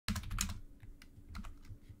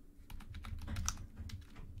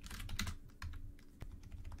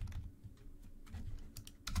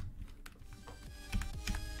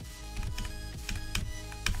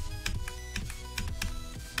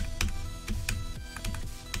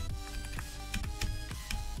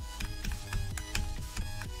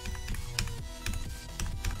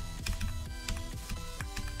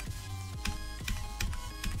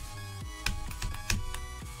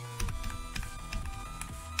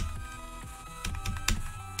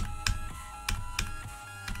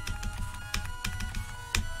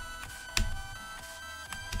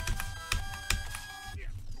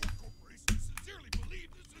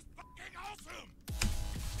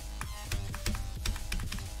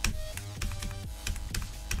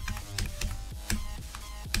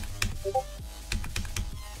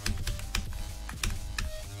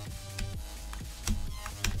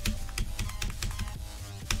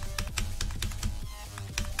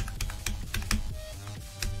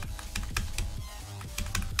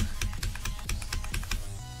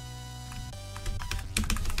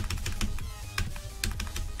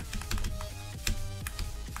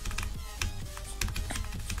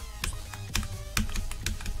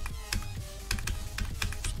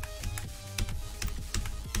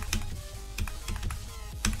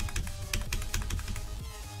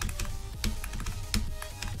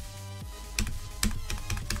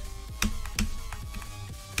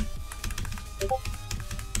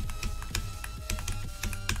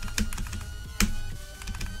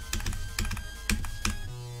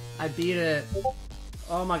I beat it.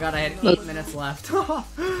 Oh my god, I had 8 minutes left.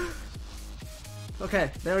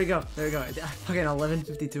 Okay, there we go. There we go. Fucking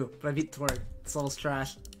 11:52. But I beat Torgue. This level's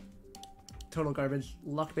trash. Total garbage.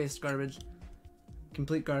 Luck-based garbage.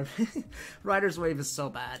 Complete garbage. Ryder's Wave is so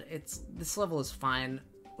bad. This level is fine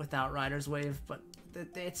without Ryder's Wave, but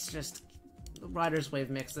it's just Ryder's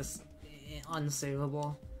Wave makes this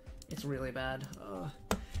unsavable. It's really bad.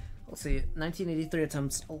 Let's see, 1983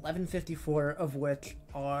 attempts, 1154 of which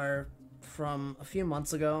are from a few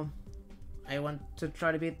months ago. I went to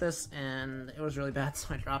try to beat this, and it was really bad,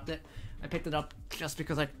 so I dropped it. I picked it up just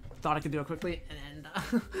because I thought I could do it quickly, and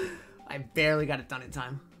I barely got it done in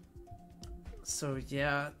time. So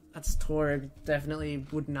yeah, that's Torgue. Definitely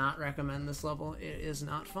would not recommend this level. It is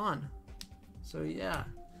not fun. So yeah,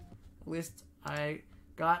 at least I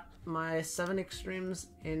got my 7 extremes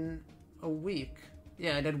in a week.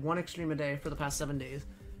 Yeah, I did 1 extreme a day for the past 7 days.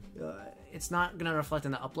 It's not gonna reflect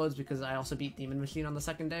in the uploads because I also beat Demon Machine on the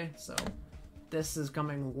 2nd day, so this is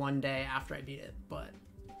coming 1 day after I beat it, but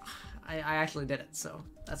I actually did it, so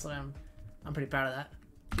that's what I'm pretty proud of that.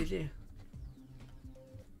 GG.